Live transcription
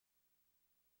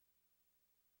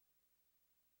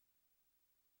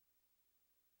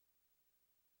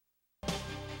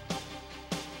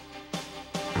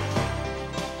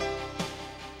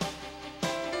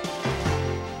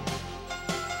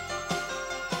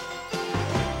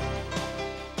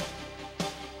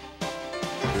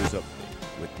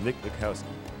Nick Lukowski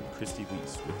and Christy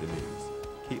Lease with the news,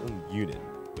 Caitlin Bunin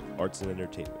with arts and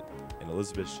entertainment, and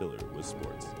Elizabeth Schiller with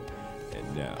sports.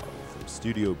 And now, from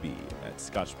Studio B at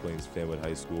Scotch Plains Fanwood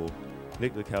High School,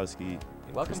 Nick Lukowski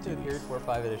and Welcome Christy to the Lease. Period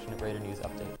 4-5 edition of Raider News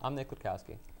Update. I'm Nick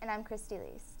Lukowski. And I'm Christy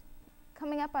Lease.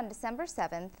 Coming up on December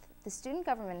 7th, the Student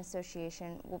Government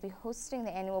Association will be hosting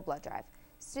the annual blood drive.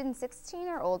 Students 16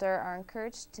 or older are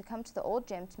encouraged to come to the old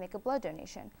gym to make a blood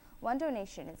donation. One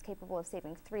donation is capable of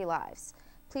saving 3 lives.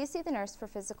 Please see the nurse for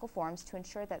physical forms to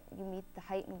ensure that you meet the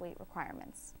height and weight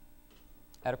requirements.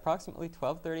 At approximately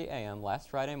 12:30 a.m. last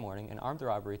Friday morning, an armed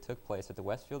robbery took place at the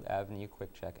Westfield Avenue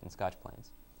Quick Check in Scotch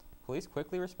Plains. Police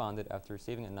quickly responded after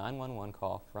receiving a 911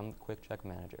 call from the Quick Check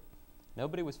manager.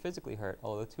 Nobody was physically hurt,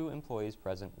 although 2 employees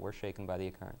present were shaken by the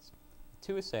occurrence. The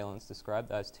 2 assailants,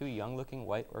 described as 2 young-looking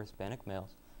white or Hispanic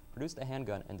males, produced a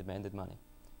handgun and demanded money.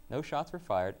 No shots were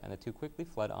fired, and the 2 quickly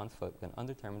fled on foot with an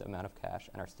undetermined amount of cash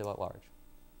and are still at large.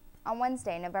 On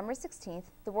Wednesday, November 16th,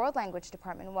 the World Language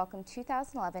Department welcomed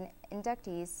 2011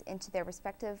 inductees into their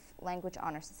respective language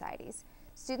honor societies.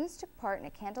 Students took part in a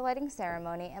candlelighting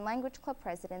ceremony, and language club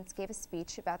presidents gave a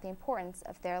speech about the importance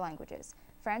of their languages: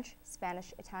 French,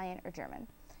 Spanish, Italian, or German.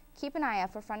 Keep an eye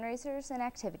out for fundraisers and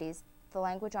activities the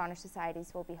Language Honor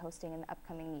Societies will be hosting in the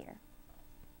upcoming year.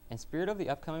 In spirit of the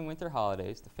upcoming winter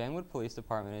holidays, the Fanwood Police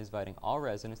Department is inviting all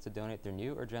residents to donate their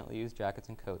new or gently used jackets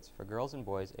and coats for girls and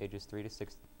boys ages 3 to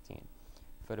 16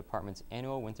 for the department's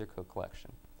annual winter coat collection.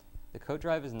 The coat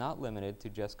drive is not limited to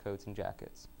just coats and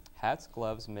jackets. Hats,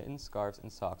 gloves, mittens, scarves,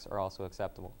 and socks are also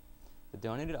acceptable. The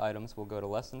donated items will go to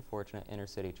less than fortunate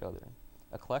inner-city children.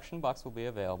 A collection box will be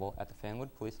available at the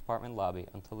Fanwood Police Department lobby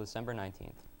until December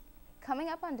 19th. Coming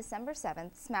up on December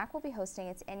 7th, SMAC will be hosting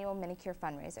its annual Minicure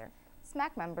fundraiser.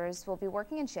 SMAC members will be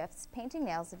working in shifts, painting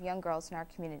nails of young girls in our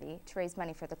community to raise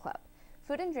money for the club.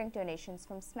 Food and drink donations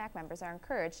from SMAC members are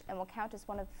encouraged and will count as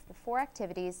one of the 4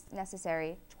 activities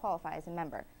necessary to qualify as a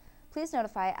member. Please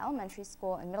notify elementary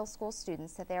school and middle school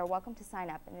students that they are welcome to sign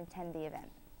up and attend the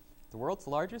event. The world's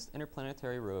largest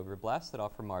interplanetary rover blasted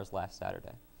off for Mars last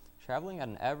Saturday. Traveling at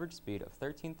an average speed of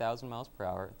 13,000 miles per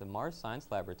hour, the Mars Science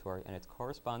Laboratory and its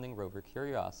corresponding rover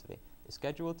Curiosity is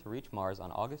scheduled to reach Mars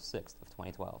on August 6th of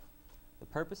 2012. The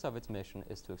purpose of its mission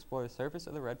is to explore the surface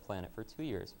of the red planet for 2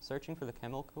 years, searching for the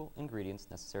chemical ingredients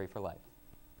necessary for life.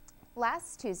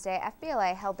 Last Tuesday,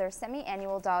 FBLA held their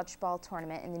semi-annual dodgeball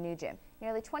tournament in the new gym.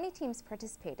 Nearly 20 teams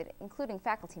participated, including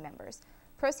faculty members.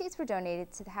 Proceeds were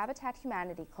donated to the Habitat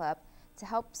Humanity Club to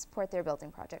help support their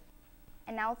building project.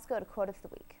 And now let's go to Quote of the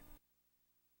Week.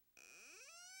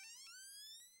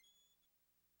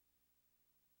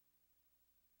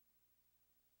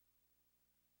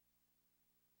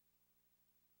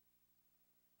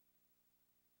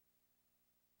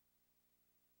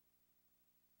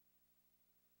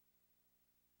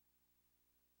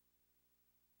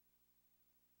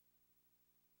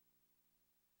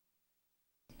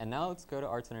 And now let's go to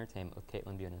Arts and Entertainment with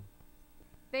Caitlin Bunin.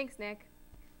 Thanks, Nick.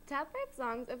 Top 5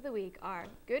 songs of the week are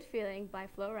Good Feeling by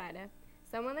Flo Rida,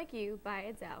 Someone Like You by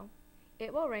Adele,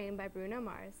 It Will Rain by Bruno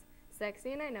Mars,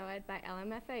 Sexy and I Know It by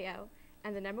LMFAO,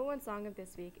 and the #1 song of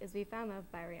this week is We Found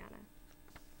Love by Rihanna.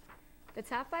 The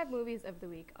top 5 movies of the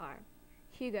week are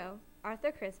Hugo,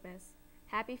 Arthur Christmas,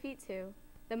 Happy Feet 2,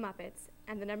 The Muppets,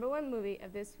 and the #1 movie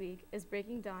of this week is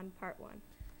Breaking Dawn Part 1.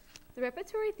 The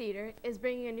Repertory Theater is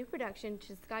bringing a new production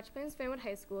to Scotch Plains Fanwood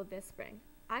High School this spring.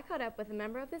 I caught up with a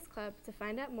member of this club to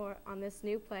find out more on this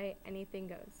new play, Anything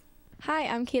Goes. Hi,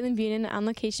 I'm Caitlin Bunin on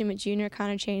location with junior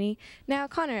Connor Cheney. Now,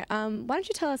 Connor, why don't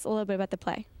you tell us a little bit about the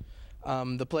play?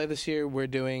 The play this year, we're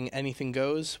doing Anything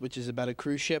Goes, which is about a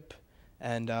cruise ship,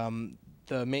 and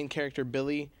the main character,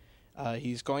 Billy,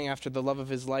 he's going after the love of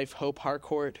his life, Hope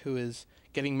Harcourt, who is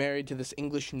getting married to this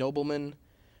English nobleman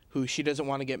who she doesn't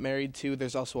want to get married to.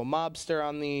 There's also a mobster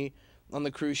on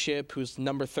the cruise ship who's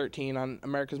number 13 on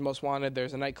America's Most Wanted.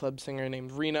 There's a nightclub singer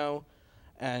named Reno,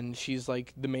 and she's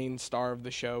like the main star of the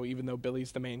show, even though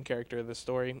Billy's the main character of the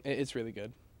story. It's really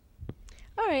good.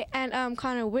 All right, and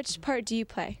Connor, which part do you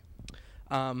play?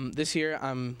 This year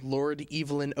I'm Lord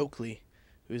Evelyn Oakley,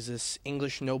 who's this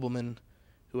English nobleman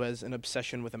who has an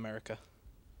obsession with America.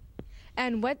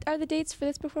 And what are the dates for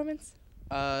this performance?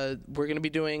 We're going to be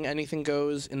doing Anything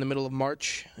Goes in the middle of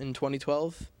March in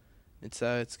 2012. It's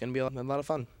going to be a lot of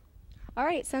fun. All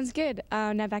right, sounds good.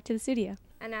 Now back to the studio.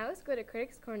 And now let's go to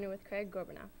Critics Corner with Craig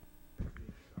Gorbanoff.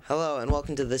 Hello, and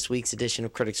welcome to this week's edition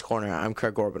of Critics Corner. I'm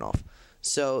Craig Gorbanoff.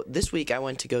 So this week I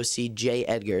went to go see J.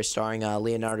 Edgar, starring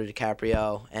Leonardo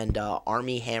DiCaprio and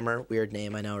Armie Hammer. Weird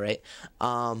name, I know, right?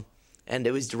 And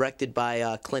it was directed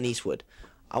by Clint Eastwood.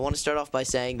 I want to start off by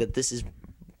saying that this is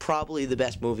probably the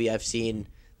best movie I've seen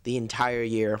the entire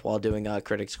year while doing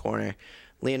Critics Corner.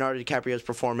 Leonardo DiCaprio's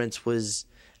performance was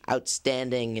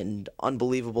outstanding and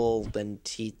unbelievable, and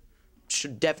he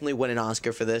should definitely win an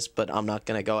Oscar for this, but I'm not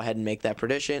going to go ahead and make that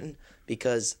prediction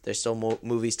because there's still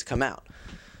movies to come out.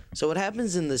 So what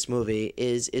happens in this movie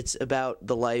is it's about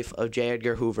the life of J.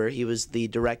 Edgar Hoover. He was the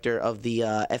director of the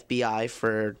FBI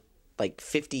for like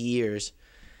 50 years,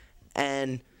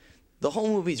 and the whole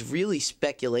movie's really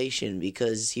speculation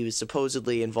because he was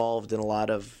supposedly involved in a lot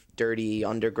of dirty,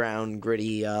 underground,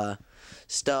 gritty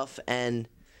stuff, and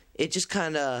it just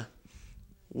kind of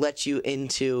lets you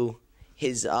into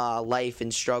his life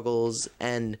and struggles,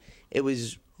 and it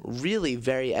was really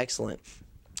very excellent.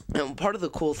 And part of the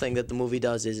cool thing that the movie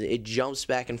does is it jumps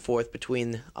back and forth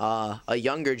between a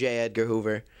younger J. Edgar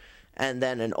Hoover and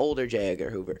then an older J. Edgar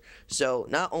Hoover. So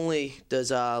not only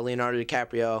does Leonardo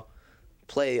DiCaprio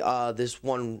play this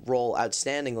one role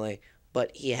outstandingly,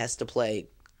 but he has to play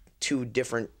two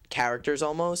different characters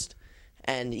almost,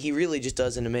 and he really just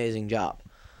does an amazing job.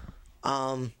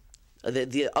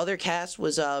 The other cast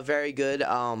was very good.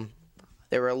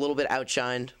 They were a little bit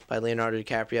outshined by Leonardo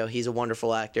DiCaprio. He's a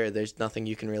wonderful actor. There's nothing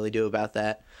you can really do about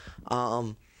that.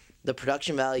 The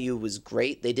production value was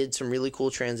great. They did some really cool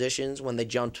transitions when they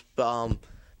jumped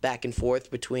back and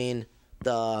forth between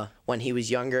when he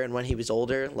was younger and when he was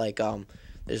older. Like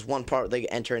there's one part where they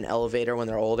enter an elevator when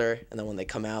they're older, and then when they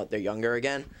come out, they're younger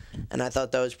again. And I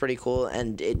thought that was pretty cool,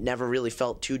 and it never really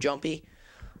felt too jumpy.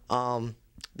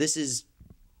 This is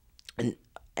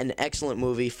an excellent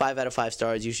movie, 5 out of 5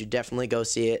 stars. You should definitely go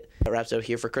see it. That wraps up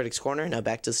here for Critics Corner. Now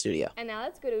back to the studio. And now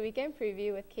let's go to Weekend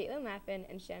Preview with Caitlin Laffin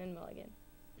and Shannon Mulligan.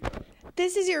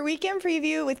 This is your Weekend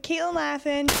Preview with Caitlin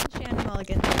Laffin and Shannon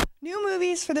Mulligan. New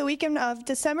movies for the weekend of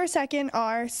December 2nd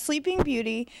are Sleeping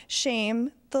Beauty,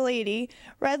 Shame, The Lady,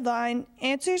 Red Line,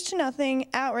 Answers to Nothing,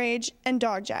 Outrage, and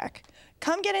Dogjack.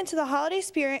 Come get into the holiday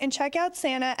spirit and check out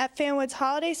Santa at Fanwood's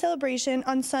holiday celebration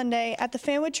on Sunday at the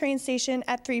Fanwood train station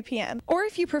at 3 p.m. Or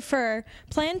if you prefer,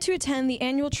 plan to attend the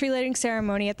annual tree lighting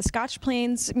ceremony at the Scotch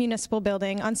Plains Municipal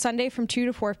Building on Sunday from 2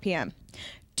 to 4 p.m.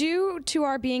 Due to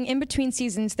our being in between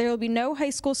seasons, there will be no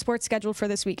high school sports scheduled for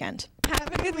this weekend.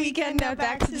 Have a good weekend. Now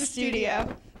back to the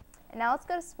studio. And now let's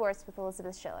go to sports with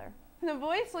Elizabeth Schiller. The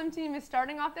boys swim team is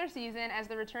starting off their season as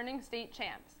the returning state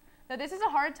champs. Though this is a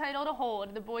hard title to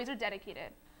hold, the boys are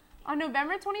dedicated. On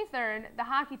November 23rd, the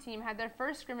hockey team had their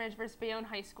first scrimmage versus Bayonne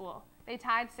High School. They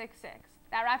tied 6-6.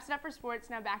 That wraps it up for sports.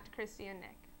 Now back to Christy and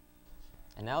Nick.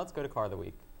 And now let's go to Car of the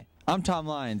Week. I'm Tom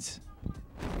Lyons.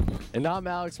 And I'm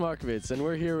Alex Markovitz, and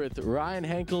we're here with Ryan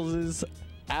Henkels'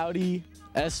 Audi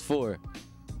S4.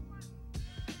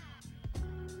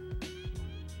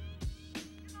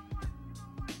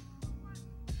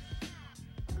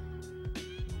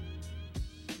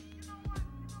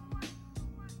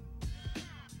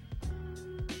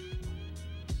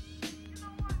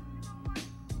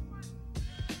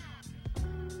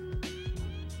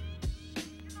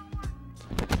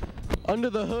 Under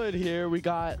the hood here, we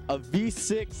got a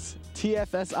V6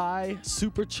 TFSI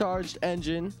supercharged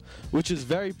engine, which is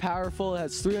very powerful. It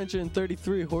has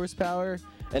 333 horsepower,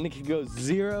 and it can go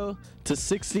 0 to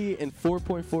 60 in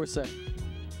 4.4 seconds.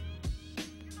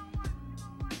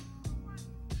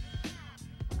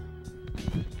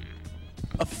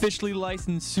 Officially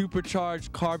licensed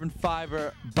supercharged carbon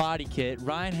fiber body kit,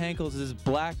 Ryan Henkels'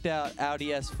 blacked out Audi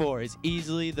S4 is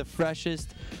easily the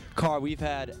freshest car we've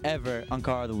had ever on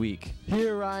Car of the Week.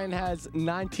 Here Ryan has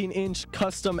 19-inch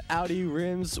custom Audi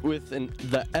rims with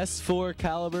the S4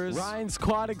 calibers. Ryan's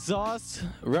quad exhaust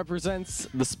represents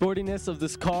the sportiness of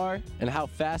this car and how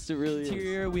fast it really is.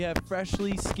 Interior, we have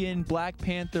freshly skinned Black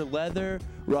Panther leather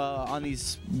on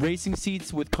these racing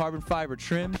seats with carbon fiber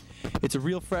trim. It's a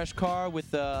real fresh car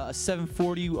with a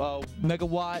 740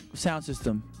 megawatt sound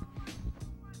system.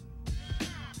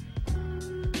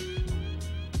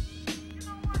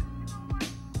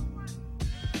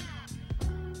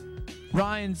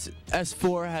 Ryan's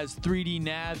S4 has 3D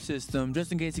nav system,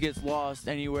 just in case he gets lost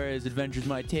anywhere his adventures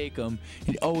might take him.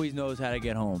 He always knows how to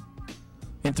get home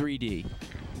in 3D.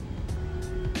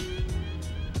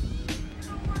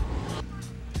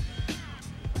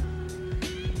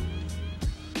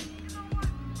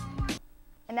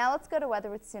 And now let's go to weather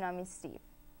with Tsunami Steve.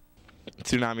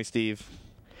 Tsunami Steve.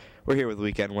 We're here with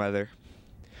weekend weather.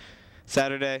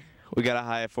 Saturday, we got a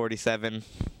high of 47,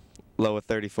 low of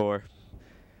 34.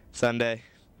 Sunday,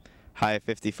 high of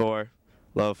 54,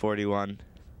 low of 41.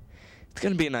 It's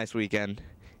going to be a nice weekend.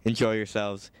 Enjoy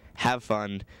yourselves, have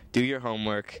fun, do your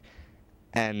homework,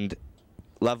 and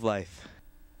love life.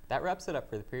 That wraps it up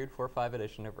for the Period 4-5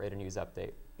 edition of Radar News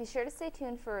Update. Be sure to stay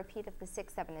tuned for a repeat of the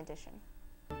 6-7 edition.